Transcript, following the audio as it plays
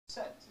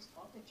is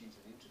partly due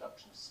to the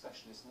introduction of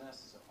specialist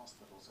nurses at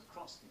hospitals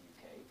across the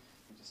UK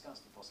who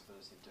discussed the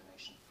possibility of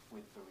donation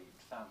with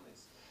bereaved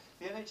families.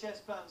 The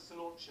NHS plans to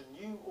launch a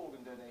new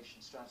organ donation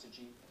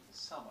strategy in the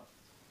summer.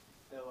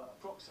 There were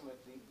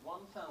approximately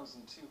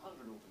 1,200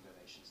 organ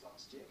donations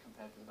last year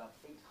compared with about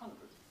 800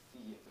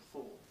 the year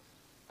before.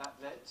 That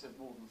led to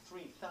more than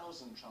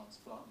 3,000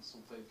 transplants,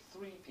 although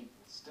 3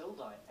 people still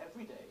die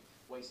every day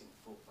waiting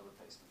for a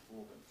replacement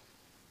organ.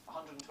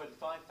 125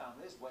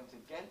 families went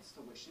against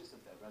the wishes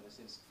of their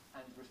relatives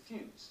and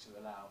refused to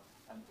allow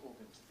an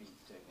organ to be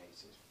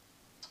donated.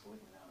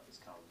 With me now is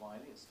Carol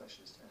Wiley, a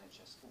specialist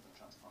NHS organ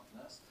transplant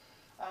nurse,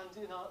 and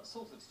in our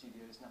Salford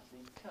studio is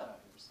Natalie Kerr,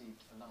 who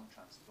received a lung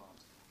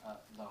transplant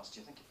last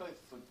year. Thank you both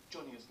for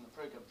joining us on the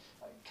programme.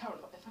 Carol,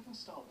 if I can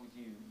start with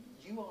you,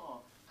 you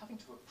are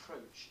having to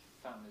approach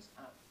families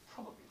at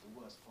probably the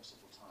worst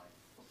possible time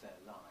of their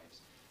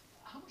lives.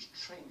 How much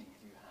training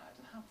have you had,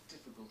 and how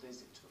difficult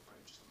is it to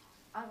approach them?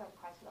 I've had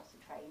quite a lot of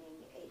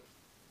training.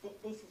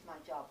 This is my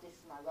job, this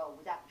is my role.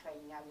 Without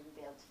training, I wouldn't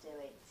be able to do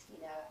it,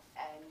 you know.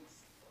 And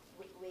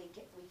we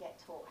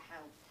get taught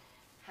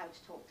how to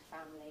talk to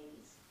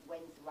families,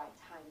 when's the right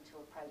time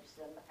to approach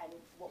them, and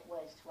what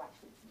words to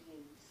actually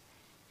use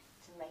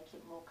to make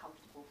it more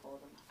comfortable for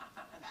them.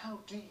 And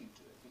how do you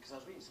do it? Because I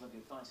was reading some of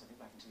the advice, I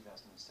think back in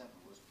 2007,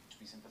 was to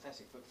be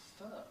sympathetic but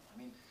firm. I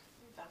mean,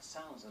 that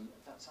sounds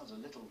a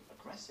little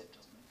aggressive,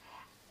 doesn't it?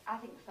 I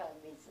think firm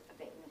is a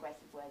bit of an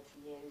aggressive word to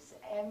use.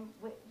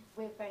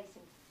 We're very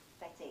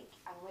sympathetic,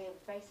 and we're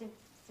very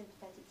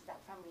sympathetic to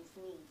that family's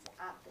needs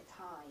at the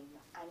time,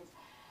 and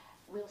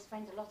we'll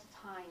spend a lot of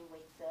time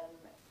with them,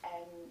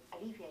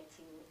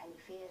 alleviating any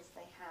fears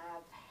they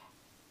have,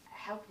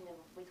 helping them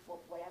with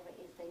whatever it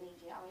is they need.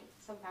 I mean,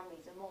 some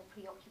families are more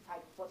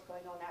preoccupied with what's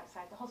going on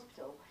outside the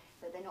hospital,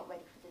 that they're not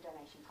ready for the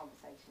donation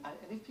conversation.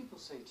 And if people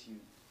say to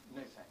you,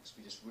 no thanks,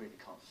 we just really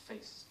can't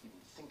face even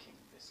thinking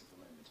of this at the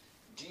moment,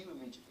 do you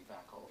immediately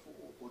back off,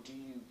 or do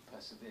you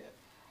persevere?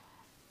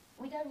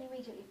 We don't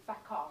immediately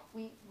back off.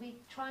 We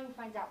try and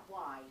find out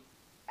why.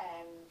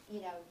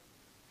 You know,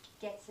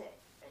 get it.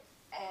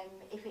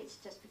 If it's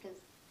just because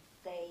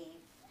they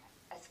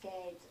are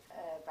scared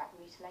about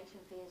mutilation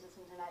fears or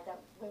something like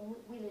that, we'll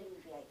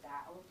alleviate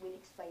that and we'll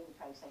explain the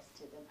process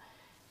to them.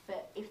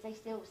 But if they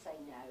still say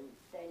no,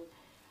 then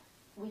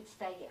we'd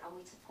stay and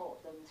we'd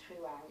support them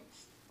throughout,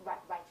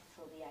 right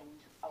until the end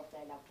of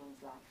their loved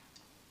one's life.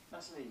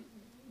 Natalie,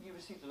 you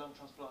received a lung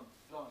transplant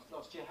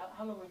last year.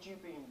 How long had you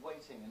been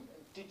waiting, and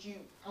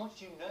how much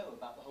do you know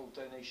about the whole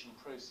donation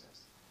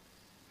process?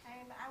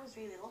 I was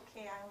really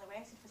lucky. I only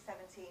waited for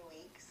 17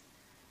 weeks.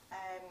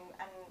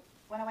 And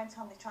when I went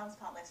on the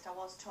transplant list, I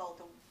was told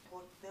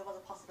there was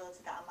a possibility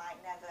that I might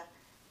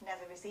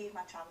never receive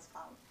my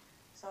transplant.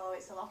 So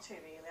it's a lottery,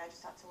 really. I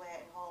just had to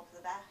wait and hope for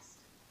the best.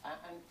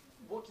 And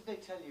what did they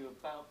tell you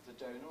about the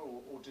donor,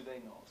 or do they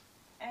not?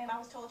 I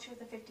was told she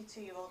was a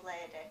 52-year-old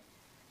lady,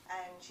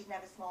 and she'd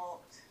never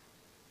smoked.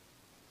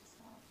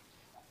 So.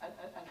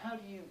 And how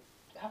do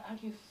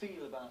you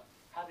feel about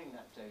having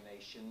that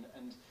donation?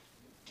 And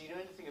do you know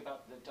anything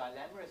about the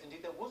dilemma, if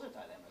indeed there was a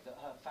dilemma that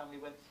her family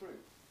went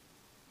through?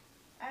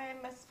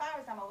 As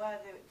far as I'm aware,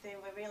 they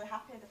were really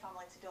happy, the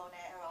family, to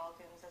donate her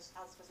organs, as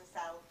was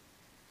herself,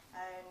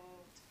 and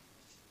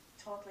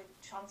totally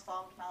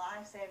transformed my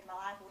life, saved my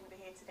life. I wouldn't be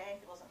here today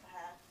if it wasn't for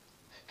her.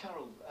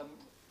 Carol,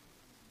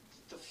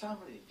 the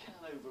family can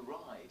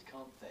override,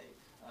 can't they,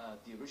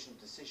 the original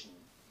decision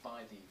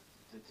by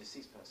the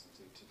deceased person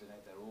to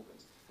donate their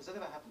organs. Has that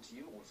ever happened to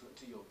you or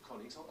to your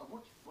colleagues? And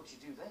what do you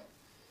do then?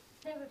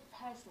 Never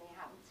personally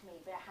happened to me,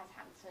 but it has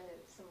happened to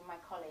some of my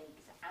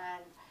colleagues,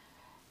 and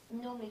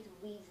normally the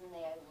reason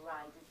they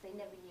override is they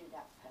never knew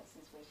that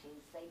person's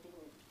wishes. They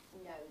didn't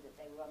know that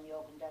they were on the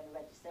organ donor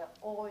register,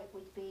 or it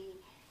would be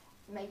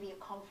maybe a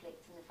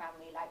conflict in the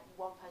family, like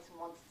one person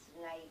wanted to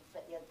donate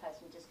but the other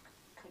person just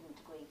couldn't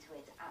agree to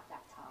it at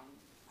that time.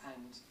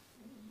 And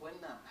when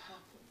that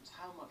happens,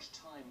 how much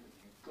time have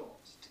you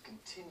got to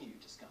continue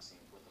discussing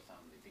it with the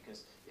family?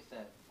 Because if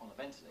they're on a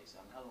ventilator,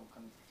 how long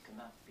can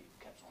that be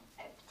kept on?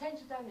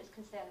 Potential donors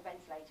can stay on a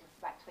ventilator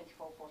for about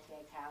 24,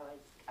 48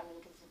 hours. I mean,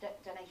 because the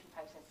donation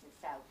process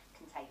itself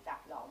can take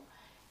that long.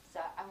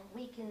 So,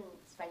 we can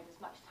spend as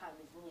much time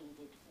as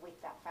needed with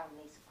that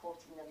family,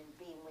 supporting them,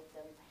 being with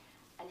them,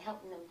 and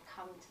helping them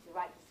come to the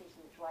right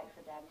decision that's right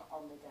for them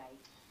on the day.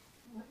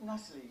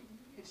 Natalie,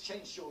 it's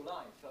changed your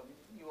life.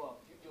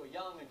 You're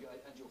young and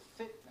you're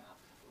fit now.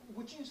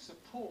 Would you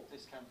support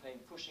this campaign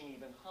pushing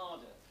even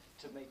harder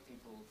to make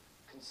people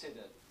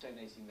consider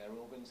donating their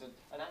organs,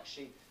 and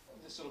actually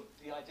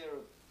the idea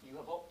of you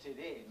have opted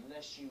in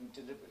unless you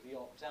deliberately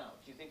opt out?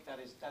 Do you think that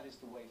is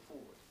the way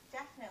forward?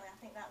 Definitely, I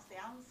think that's the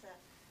answer.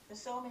 There's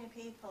so many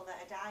people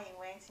that are dying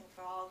waiting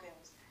for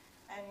organs,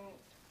 and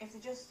if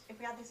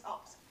we had this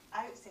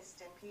opt-out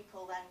system,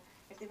 people then,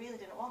 if they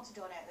really didn't want to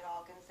donate their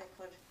organs, they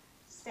could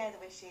say the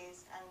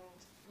wishes, and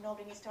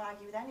nobody needs to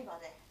argue with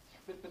anybody.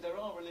 But there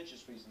are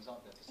religious reasons,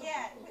 aren't there? For some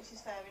yeah, people? Which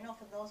is fair enough,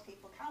 and those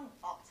people can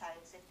opt out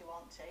if they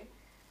want to.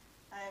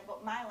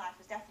 But my life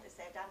was definitely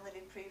saved. I'm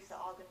living proof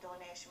that organ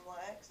donation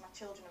works. My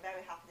children are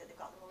very happy that they've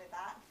got the money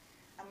back,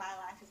 and my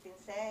life has been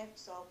saved.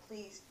 So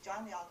please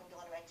join the organ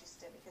donor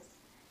register, because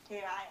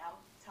here I am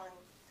telling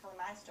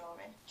my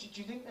story. Do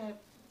you think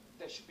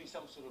there should be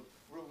some sort of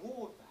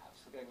reward,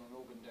 perhaps, for going on an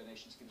organ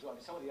donation scheme as well? I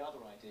mean, some of the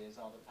other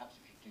ideas are that perhaps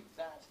if you do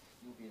that,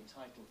 you'll be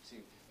entitled to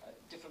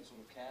different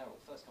sort of care, or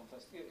first come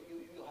first.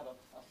 You'll have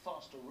a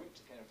faster route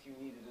to care if you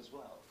need it as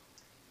well.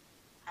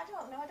 I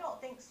don't know, I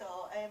don't think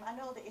so. I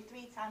know that you're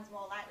 3 times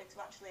more likely to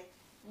actually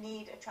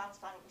need a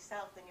transplant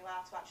yourself than you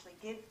are to actually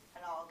give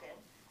an organ.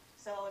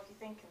 So if you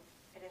think of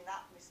it in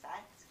that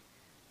respect,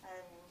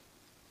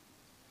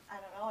 I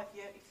don't know,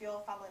 if your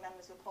family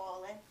members were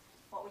poorly,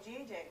 what would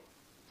you do?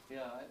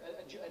 Yeah,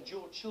 and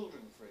your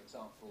children, for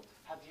example,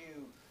 have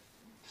you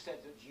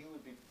said that you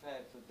would be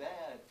prepared for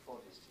their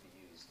bodies to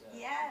be used?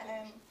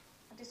 Yeah,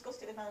 I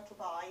discussed it with my little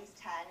boy. He's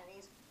 10, and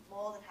he's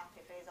more than happy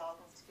for his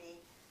organs to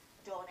be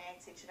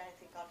donated should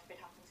anything, God forbid,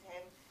 happen to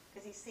him,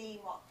 because he's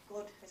seen what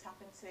good has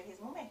happened to his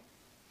mummy.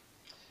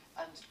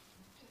 And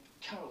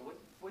Carol,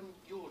 when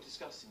you're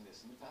discussing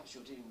this, and perhaps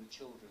you're dealing with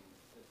children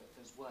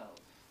as well,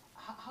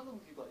 how long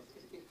have you got?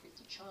 If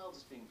the child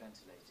is being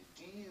ventilated,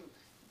 do you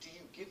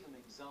give them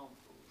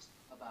examples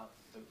about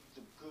the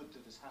good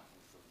that has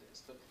happened from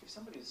this? But if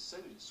somebody is so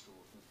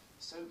distraught and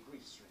so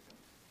grief-stricken,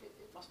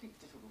 it must be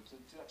difficult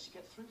to actually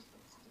get through to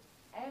them, isn't it?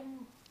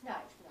 No,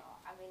 it's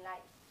not. I mean,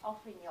 like,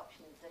 offering the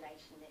option of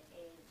donation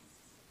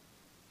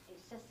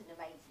is just an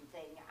amazing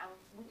thing, and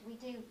we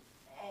do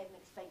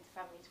explain to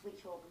families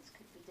which organs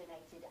could be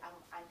donated,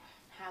 and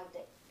how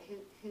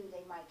who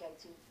they might go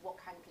to, what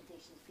kind of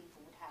conditions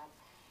people would have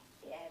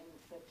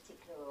for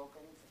particular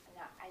organs,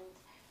 and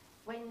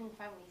when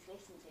families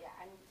listen to it,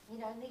 and you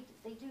know,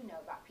 they do know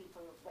about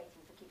people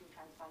waiting for kidney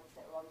transplants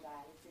that are on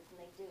dialysis, and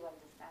they do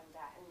understand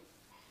that,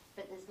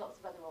 but there's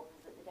lots of other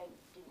organs that they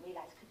didn't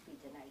realise could be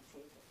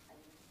donated.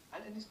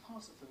 And is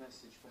part of the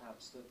message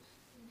perhaps that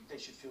they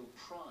should feel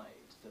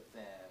pride that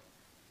their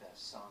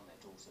son,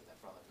 their daughter, their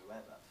brother,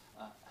 whoever,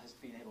 has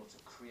been able to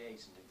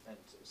create and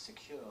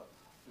secure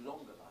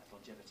longer life,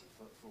 longevity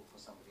for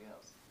somebody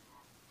else?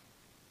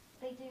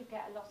 They do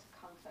get a lot of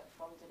comfort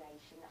from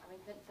donation. I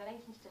mean,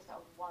 donation is just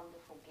a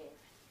wonderful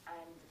gift,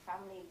 and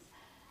families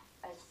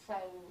are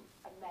so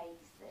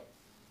amazed that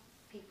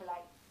people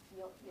like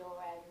your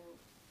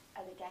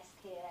other guest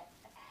here,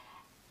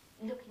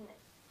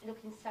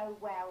 looking so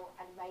well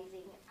and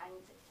amazing, and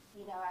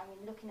you know, I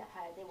mean, looking at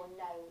her, they will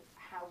know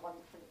how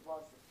wonderful it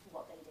was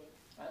what they did.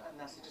 And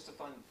Natalie, just a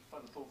final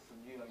thought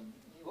from you. I mean,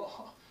 you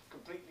are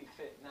completely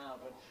fit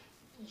now, but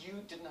you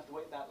didn't have to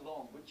wait that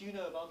long. But do you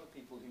know of other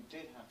people who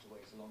did have to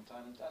wait a long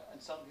time, and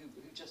some who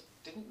just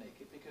didn't make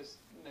it because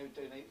no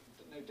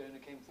donor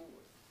came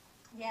forward?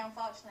 Yeah,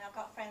 unfortunately, I've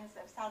got friends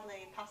that have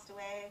sadly passed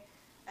away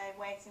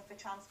waiting for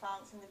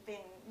transplants, and they've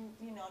been,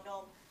 you know,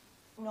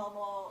 no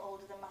more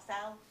older than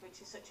myself,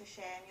 which is such a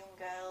shame. Young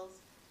girls,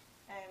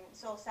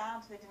 so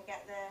sad they didn't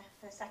get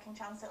the second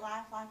chance at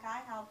life like I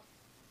have.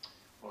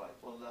 All right,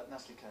 well,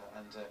 Natalie Kerr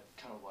and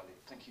Carol Wiley,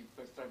 thank you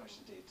both very much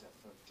indeed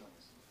for joining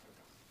us in the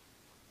programme.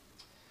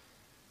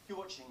 You're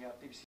watching BBC